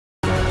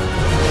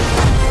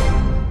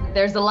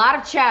There's a lot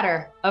of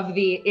chatter of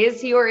the is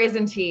he or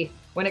isn't he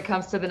when it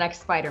comes to the next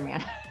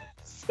Spider-Man.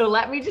 So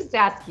let me just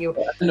ask you.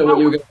 I didn't know what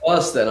you were going to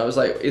ask then. I was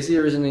like, is he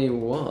or isn't he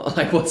what?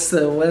 Like, where's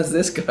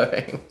this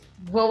going?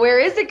 Well, where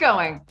is it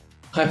going?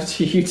 How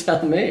do you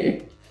tell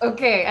me?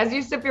 Okay, as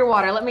you sip your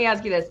water, let me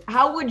ask you this.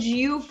 How would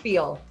you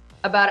feel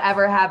about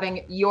ever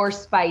having your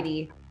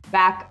Spidey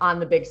back on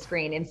the big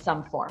screen in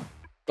some form?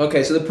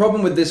 Okay, so the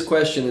problem with this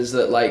question is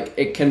that like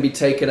it can be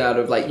taken out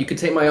of like you could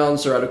take my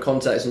answer out of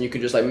context and you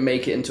could just like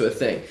make it into a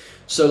thing.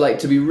 So like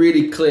to be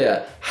really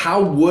clear,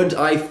 how would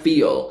I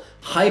feel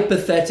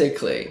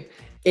hypothetically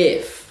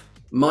if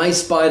my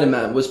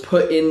Spider-Man was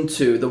put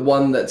into the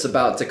one that's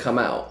about to come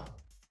out?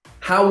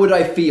 How would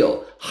I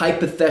feel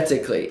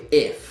hypothetically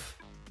if?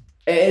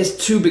 It is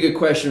too big a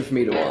question for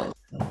me to answer.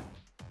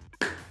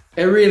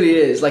 It really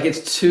is. Like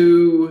it's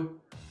too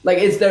like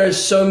there are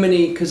so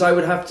many because I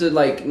would have to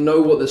like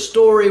know what the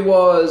story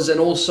was and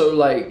also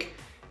like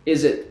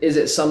is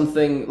it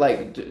something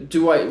like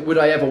would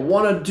I ever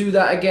want to do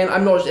that again?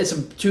 I'm not. It's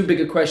too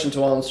big a question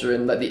to answer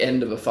in like the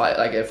end of a fight,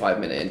 like a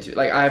 5-minute interview.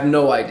 Like I have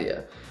no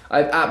idea. I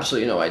have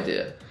absolutely no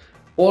idea.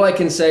 All I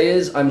can say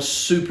is I'm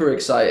super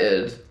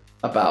excited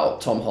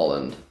about Tom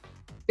Holland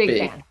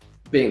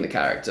being the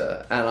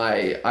character, and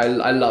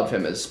I love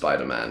him as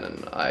Spider-Man,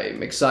 and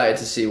I'm excited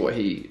to see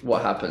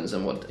what happens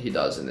and what he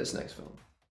does in this next film.